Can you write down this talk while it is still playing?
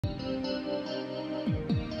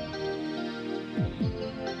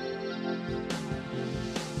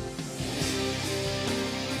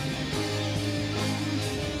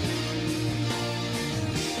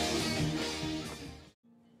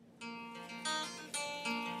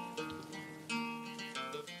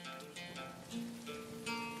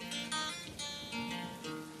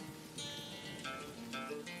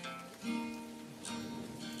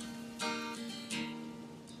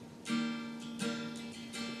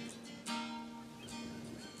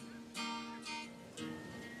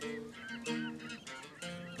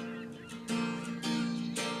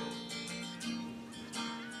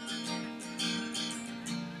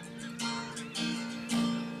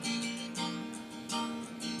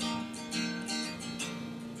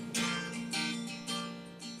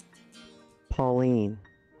Pauline.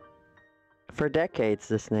 For decades,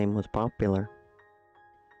 this name was popular.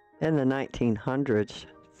 In the 1900s,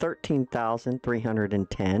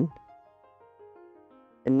 13,310.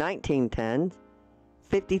 In 1910,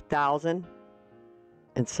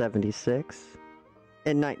 50,076.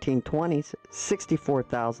 In 1920s,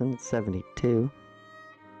 64,072.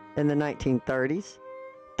 In the 1930s,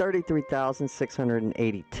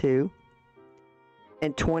 33,682.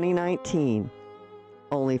 In 2019,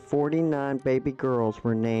 only 49 baby girls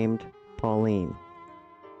were named Pauline.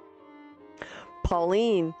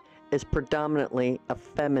 Pauline is predominantly a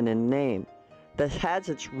feminine name that has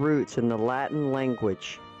its roots in the Latin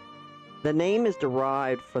language. The name is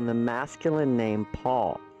derived from the masculine name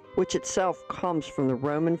Paul, which itself comes from the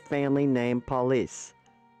Roman family name Paulus.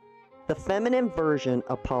 The feminine version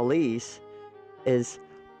of Paulus is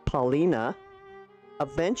Paulina,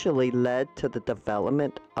 eventually led to the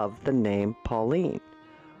development of the name Pauline,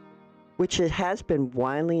 which has been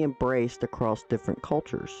widely embraced across different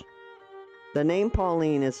cultures. The name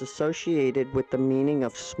Pauline is associated with the meaning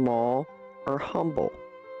of small or humble.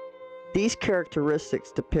 These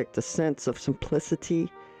characteristics depict a sense of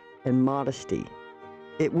simplicity and modesty.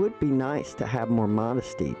 It would be nice to have more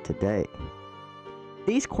modesty today.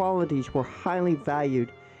 These qualities were highly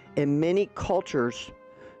valued in many cultures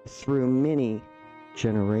through many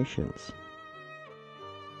generations.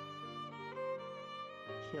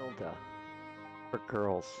 Hilda, for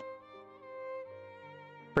girls.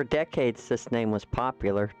 For decades, this name was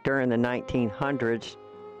popular. During the 1900s,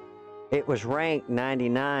 it was ranked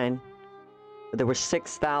 99. There were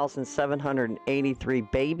 6,783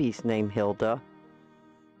 babies named Hilda.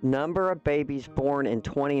 Number of babies born in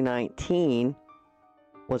 2019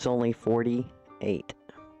 was only 48.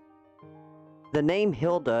 The name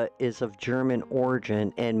Hilda is of German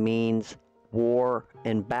origin and means war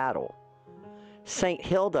and battle. Saint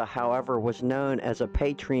Hilda, however, was known as a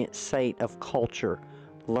patron saint of culture,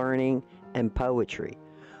 learning, and poetry,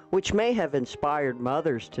 which may have inspired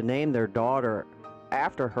mothers to name their daughter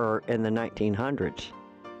after her in the 1900s.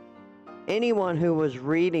 Anyone who was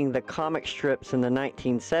reading the comic strips in the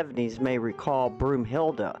 1970s may recall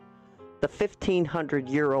Broomhilda, the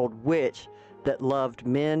 1,500-year-old witch that loved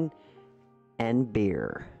men and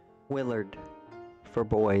beer. Willard, for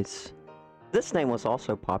boys. This name was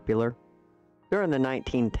also popular. During the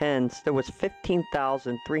 1910s, there was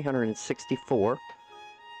 15,364.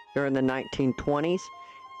 During the 1920s,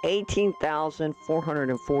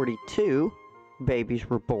 18,442 babies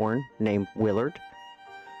were born named Willard.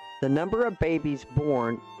 The number of babies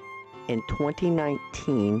born in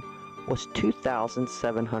 2019 was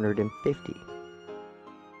 2,750.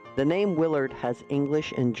 The name Willard has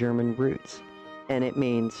English and German roots, and it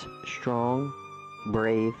means strong,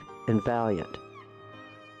 brave, and valiant.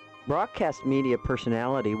 Broadcast media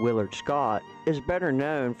personality Willard Scott is better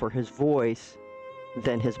known for his voice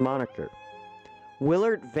than his moniker.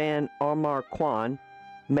 Willard Van Amarquan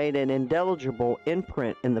made an indelible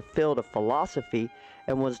imprint in the field of philosophy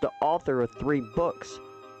and was the author of 3 books,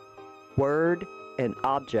 Word and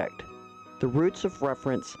Object, The Roots of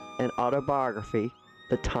Reference, and Autobiography,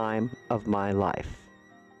 The Time of My Life.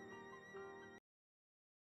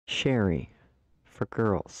 Sherry, for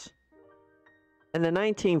girls. In the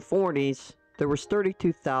 1940s, there was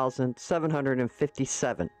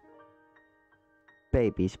 32,757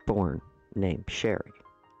 babies born named Sherry.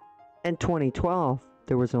 In 2012,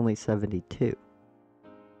 there was only 72.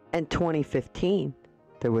 In 2015,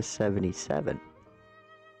 there was 77.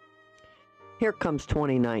 Here comes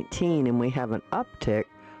 2019, and we have an uptick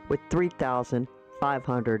with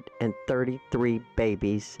 3,533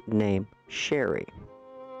 babies named Sherry.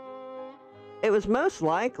 It was most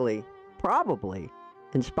likely, probably,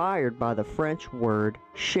 inspired by the French word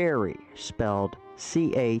chérie, spelled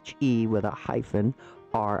C-H-E with a hyphen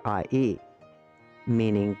R-I-E,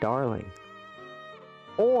 meaning darling,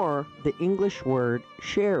 or the English word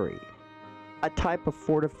sherry, a type of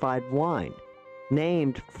fortified wine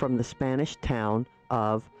named from the Spanish town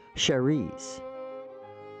of Xeres.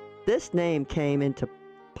 This name came into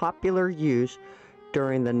popular use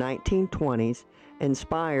during the 1920s,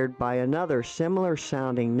 inspired by another similar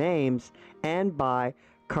sounding names and by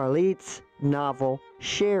Carlyle's novel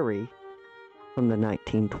Sherry from the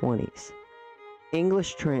 1920s.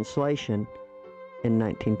 English translation in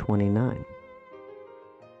 1929.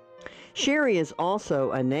 Sherry is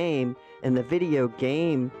also a name in the video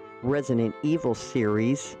game Resident Evil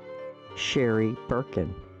series, Sherry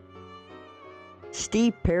Birkin.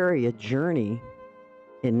 Steve Perry of Journey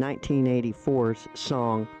in 1984's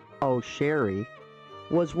song Oh Sherry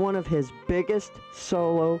was one of his biggest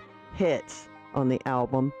solo hits on the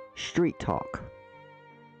album Street Talk.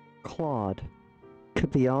 Claude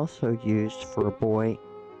could be also used for a boy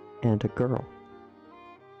and a girl.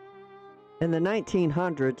 In the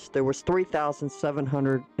 1900s, there was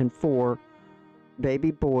 3,704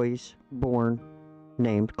 baby boys born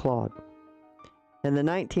named Claude. In the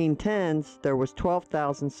 1910s, there was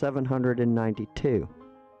 12,792.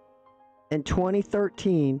 In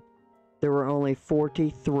 2013, there were only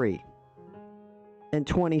 43. In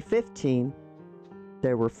 2015,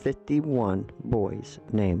 there were 51 boys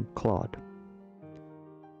named Claude.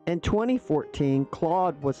 In 2014,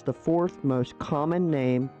 Claude was the fourth most common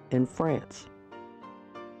name in France.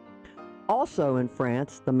 Also in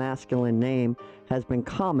France, the masculine name has been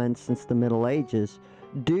common since the Middle Ages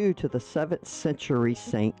due to the 7th century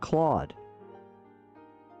Saint Claude.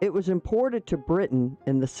 It was imported to Britain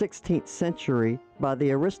in the 16th century by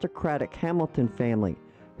the aristocratic Hamilton family,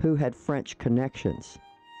 who had French connections.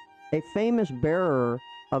 A famous bearer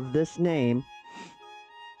of this name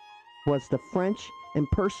was the French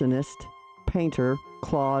Impressionist painter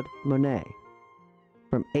Claude Monet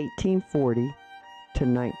from 1840 to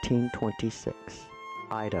 1926.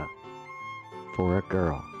 Ida, for a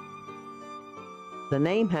girl. The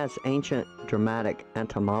name has ancient dramatic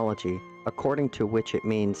etymology, according to which it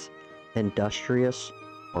means industrious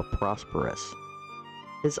or prosperous.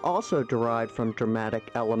 It is also derived from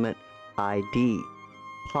dramatic element ID,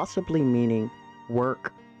 possibly meaning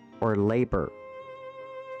work or labor.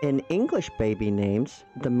 In English baby names,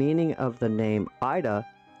 the meaning of the name Ida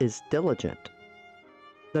is diligent.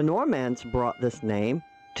 The Normans brought this name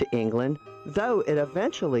to England, though it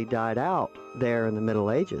eventually died out there in the Middle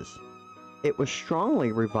Ages. It was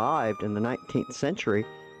strongly revived in the 19th century,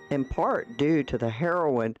 in part due to the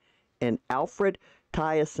heroine in Alfred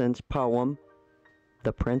Tennyson's poem,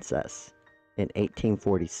 The Princess, in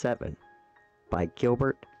 1847, by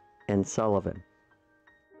Gilbert and Sullivan.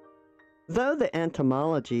 Though the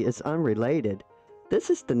etymology is unrelated, this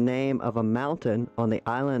is the name of a mountain on the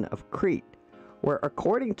island of Crete, where,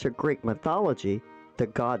 according to Greek mythology, the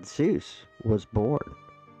god Zeus was born.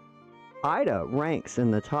 Ida ranks in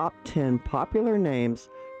the top 10 popular names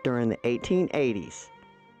during the 1880s.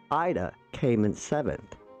 Ida came in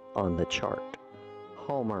 7th on the chart.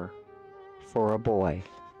 Homer, for a boy.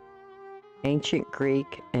 Ancient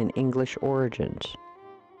Greek and English origins.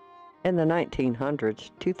 In the 1900s,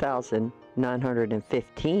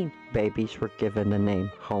 2,915 babies were given the name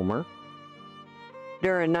Homer.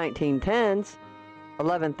 During 1910s,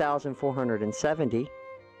 11,470.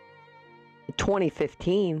 In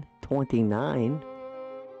 2015, 29.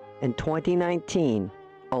 In 2019,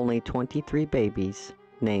 only 23 babies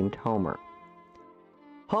named Homer.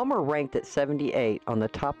 Homer ranked at 78 on the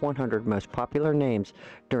top 100 most popular names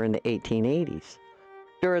during the 1880s.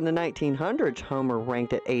 During the 1900s, Homer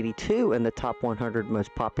ranked at 82 in the top 100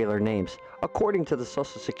 most popular names, according to the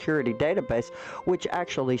Social Security database, which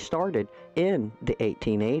actually started in the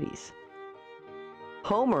 1880s.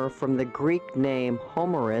 Homer, from the Greek name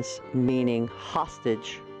Homeros, meaning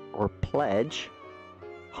hostage or pledge.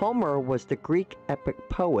 Homer was the Greek epic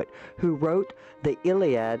poet who wrote the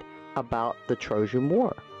Iliad about the Trojan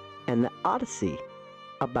War and the Odyssey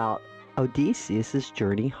about Odysseus'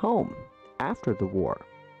 journey home after the war.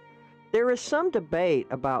 There is some debate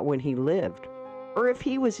about when he lived, or if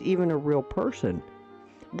he was even a real person,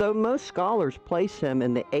 though most scholars place him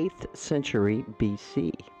in the 8th century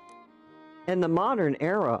BC. In the modern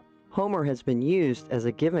era, Homer has been used as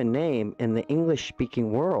a given name in the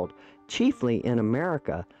English-speaking world, chiefly in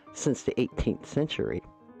America, since the 18th century.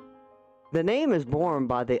 The name is borne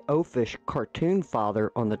by the oafish cartoon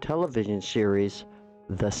father on the television series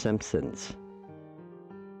The Simpsons.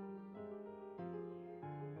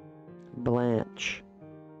 Blanche,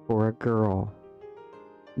 for a girl.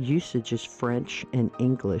 Usage is French and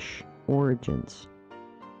English origins.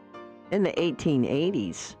 In the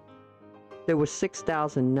 1880s, there were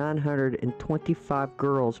 6,925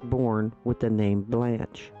 girls born with the name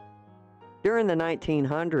Blanche. During the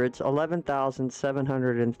 1900s,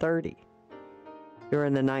 11,730.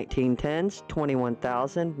 During the 1910s,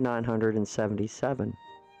 21,977.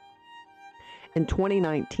 In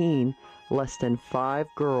 2019, less than 5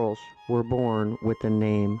 girls were born with the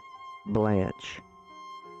name Blanche.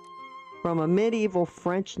 From a medieval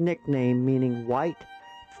French nickname meaning white,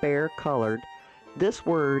 fair-colored, this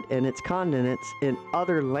word and its consonants in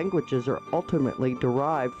other languages are ultimately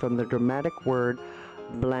derived from the dramatic word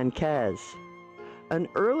Blanquez. An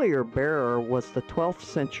earlier bearer was the 12th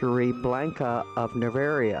century Blanca of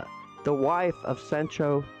Navarre, the wife of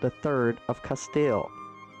Sancho III of Castile.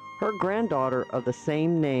 Her granddaughter of the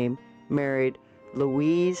same name married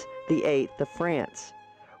Louis VIII of France,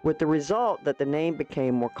 with the result that the name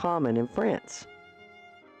became more common in France.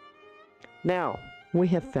 Now, we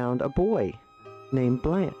have found a boy named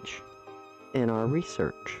Blanche in our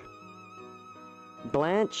research.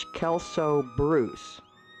 Blanche Kelso Bruce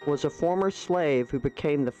was a former slave who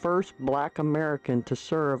became the first Black American to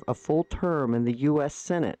serve a full term in the U.S.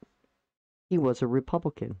 Senate. He was a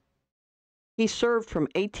Republican. He served from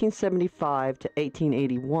 1875 to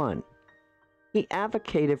 1881. He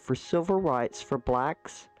advocated for civil rights for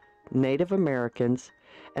blacks, Native Americans,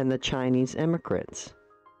 and the Chinese immigrants.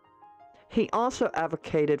 He also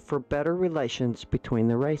advocated for better relations between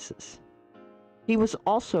the races. He was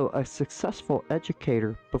also a successful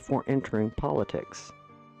educator before entering politics.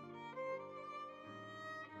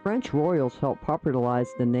 French royals helped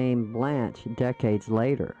popularize the name Blanche decades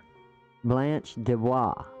later. Blanche de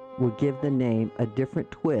Bois would give the name a different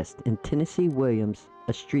twist in Tennessee Williams'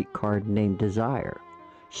 A Streetcar Named Desire,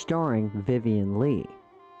 starring Vivian Leigh.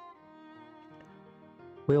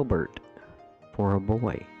 Wilbert, for a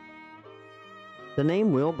boy. The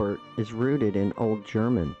name Wilbur is rooted in Old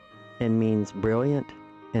German and means brilliant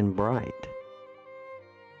and bright.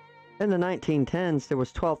 In the 1910s, there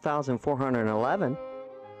was 12,411,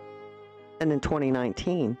 and in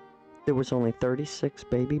 2019, there was only 36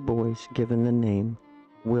 baby boys given the name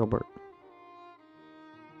Wilbur.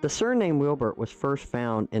 The surname Wilbur was first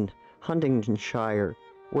found in Huntingdonshire,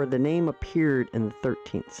 where the name appeared in the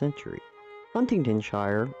 13th century.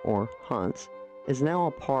 Huntingdonshire, or Hunts, is now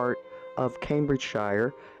a part of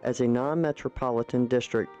Cambridgeshire as a non-metropolitan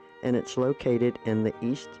district, and it's located in the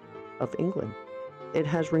east of England. It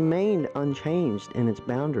has remained unchanged in its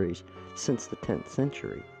boundaries since the 10th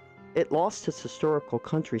century. It lost its historical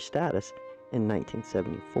country status in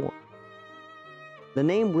 1974. The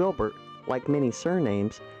name Wilbur, like many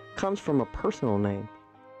surnames, comes from a personal name,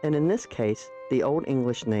 and in this case, the Old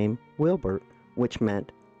English name Wilbur, which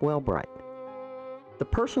meant well-bright. The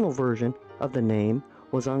personal version of the name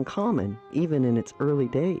was uncommon even in its early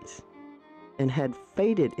days, and had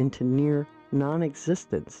faded into near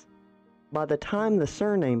non-existence. By the time the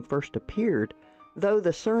surname first appeared, though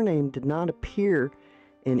the surname did not appear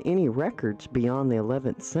in any records beyond the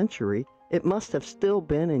 11th century, it must have still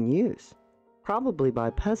been in use, probably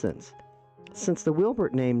by peasants, since the Wilbur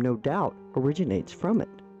name no doubt originates from it.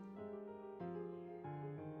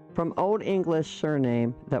 From Old English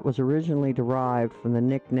surname that was originally derived from the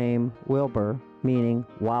nickname Wilbur, meaning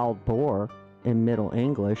wild boar in Middle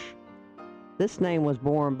English, this name was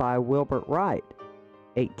borne by Wilbur Wright,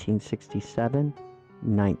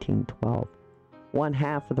 1867-1912, one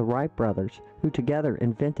half of the Wright brothers, who together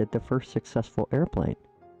invented the first successful airplane.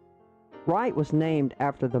 Wright was named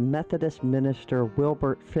after the Methodist minister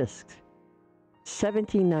Wilbur Fisk,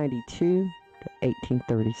 1792 to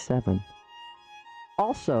 1837.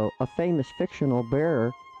 Also, a famous fictional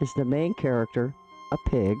bearer is the main character, a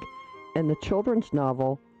pig, in the children's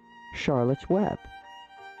novel Charlotte's Web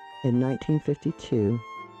in 1952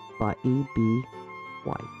 by E.B.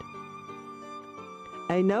 White.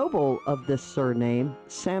 A noble of this surname,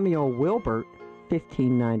 Samuel Wilbert,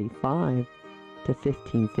 1595 to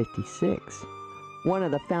 1556, one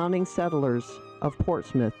of the founding settlers of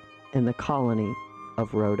Portsmouth in the colony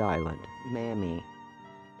of Rhode Island. Mamie,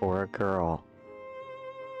 or a girl.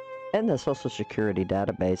 In the Social Security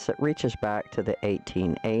database that reaches back to the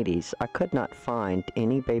 1880s, I could not find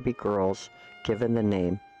any baby girls given the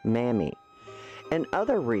name Mamie. In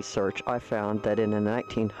other research, I found that in the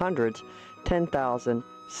 1900s,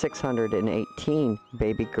 10,618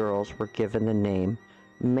 baby girls were given the name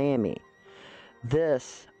Mamie.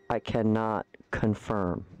 This I cannot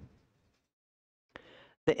confirm.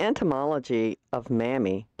 The etymology of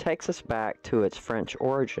Mamie takes us back to its French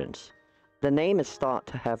origins. The name is thought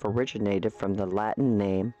to have originated from the Latin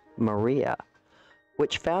name Maria,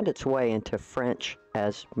 which found its way into French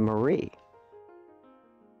as Marie.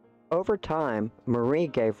 Over time, Marie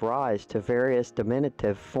gave rise to various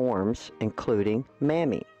diminutive forms, including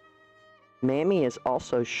Mamie. Mamie is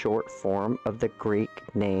also short form of the Greek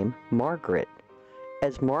name Margaret.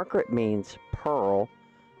 As Margaret means pearl,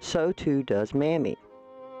 so too does Mamie.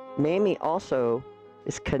 Mamie also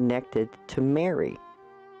is connected to Mary,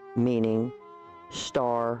 meaning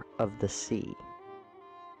star of the sea.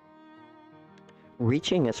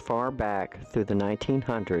 Reaching as far back through the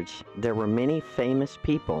 1900s, there were many famous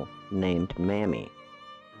people named Mamie.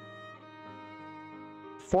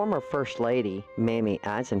 Former First Lady Mamie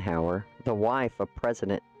Eisenhower, the wife of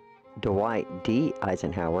President Dwight D.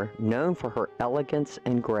 Eisenhower, known for her elegance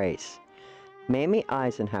and grace. Mamie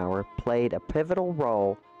Eisenhower played a pivotal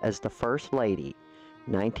role as the First Lady,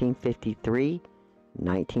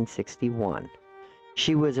 1953-1961.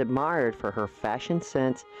 She was admired for her fashion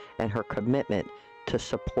sense and her commitment to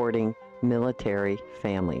supporting military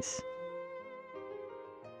families.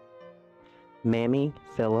 Mamie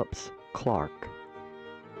Phillips Clark,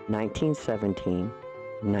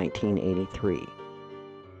 1917-1983,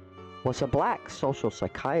 was a black social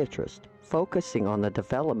psychiatrist focusing on the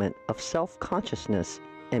development of self-consciousness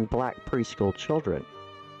in black preschool children.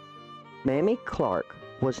 Mamie Clark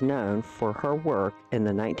was known for her work in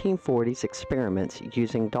the 1940s experiments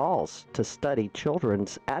using dolls to study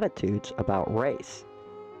children's attitudes about race.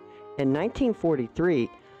 In 1943,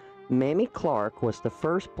 Mamie Clark was the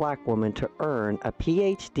first black woman to earn a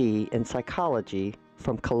PhD in psychology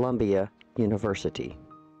from Columbia University.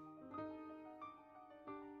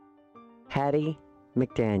 Hattie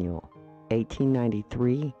McDaniel,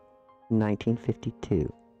 1893-1952.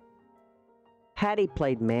 Hattie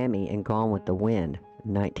played Mamie in Gone with the Wind,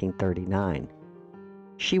 1939.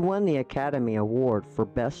 She won the Academy Award for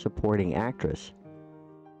Best Supporting Actress,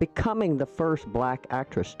 becoming the first black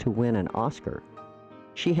actress to win an Oscar.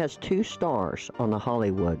 She has 2 stars on the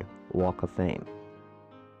Hollywood Walk of Fame.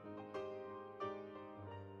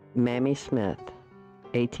 Mamie Smith,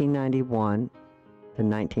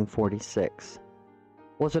 1891-1946,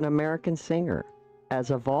 was an American singer.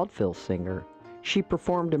 As a vaudeville singer, she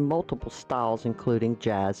performed in multiple styles including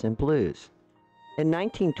jazz and blues. In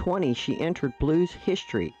 1920, she entered blues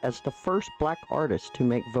history as the first black artist to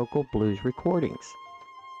make vocal blues recordings.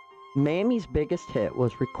 Mamie's biggest hit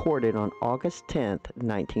was recorded on August 10,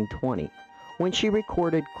 1920, when she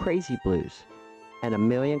recorded Crazy Blues, and 1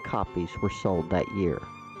 million copies were sold that year.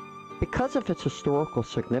 Because of its historical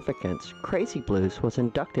significance, Crazy Blues was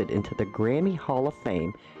inducted into the Grammy Hall of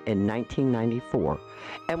Fame in 1994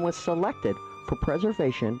 and was selected for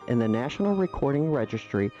preservation in the National Recording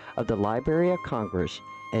Registry of the Library of Congress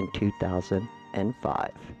in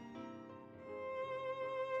 2005.